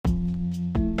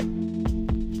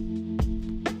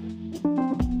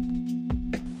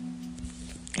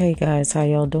Hey guys, how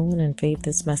y'all doing? In faith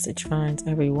this message finds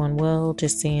everyone well.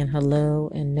 Just saying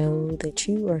hello and know that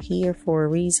you are here for a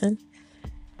reason.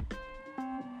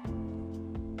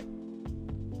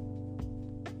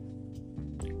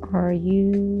 Are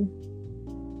you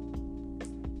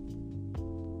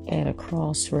at a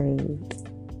crossroad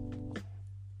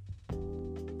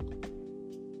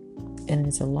and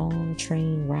it's a long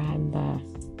train riding by?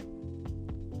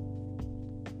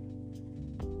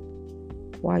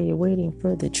 While you're waiting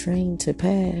for the train to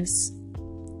pass,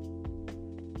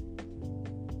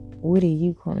 what are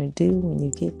you going to do when you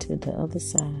get to the other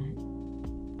side?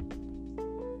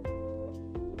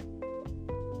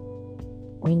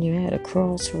 When you're at a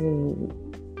crossroad,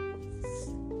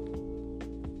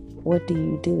 what do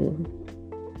you do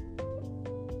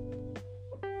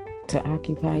to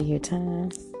occupy your time?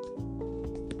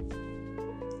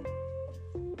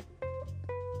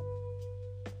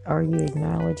 Are you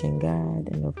acknowledging God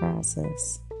in the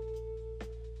process?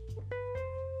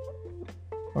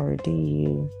 Or do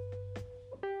you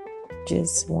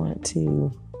just want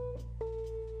to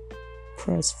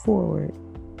press forward,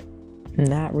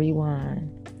 not rewind?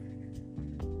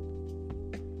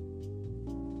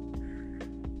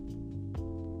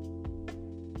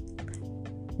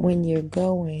 When you're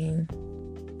going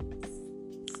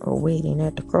or waiting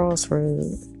at the crossroad,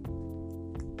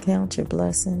 count your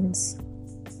blessings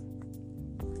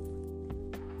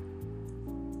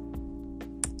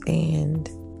and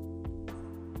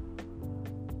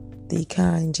the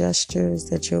kind gestures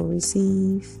that you'll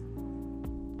receive,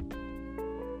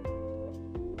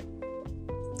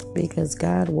 because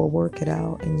God will work it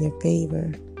out in your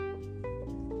favor.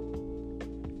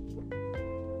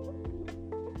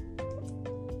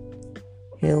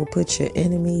 He'll put your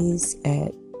enemies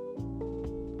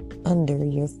under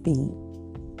your feet.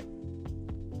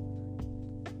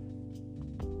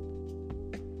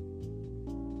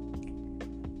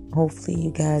 Hopefully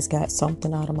you guys got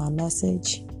something out of my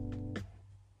message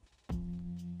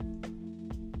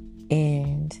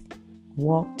and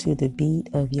walk to the beat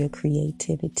of your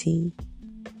creativity.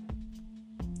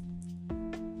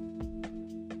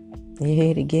 You're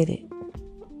here to get it.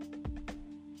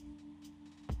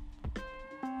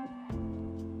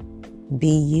 Be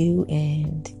you,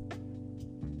 and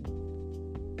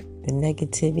the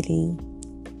negativity,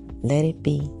 let it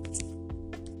be.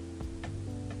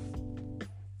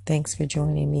 Thanks for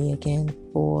joining me again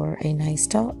for a nice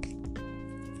talk.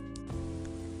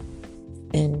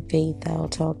 In faith, I'll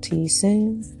talk to you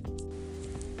soon.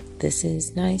 This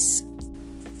is Nice.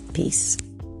 Peace.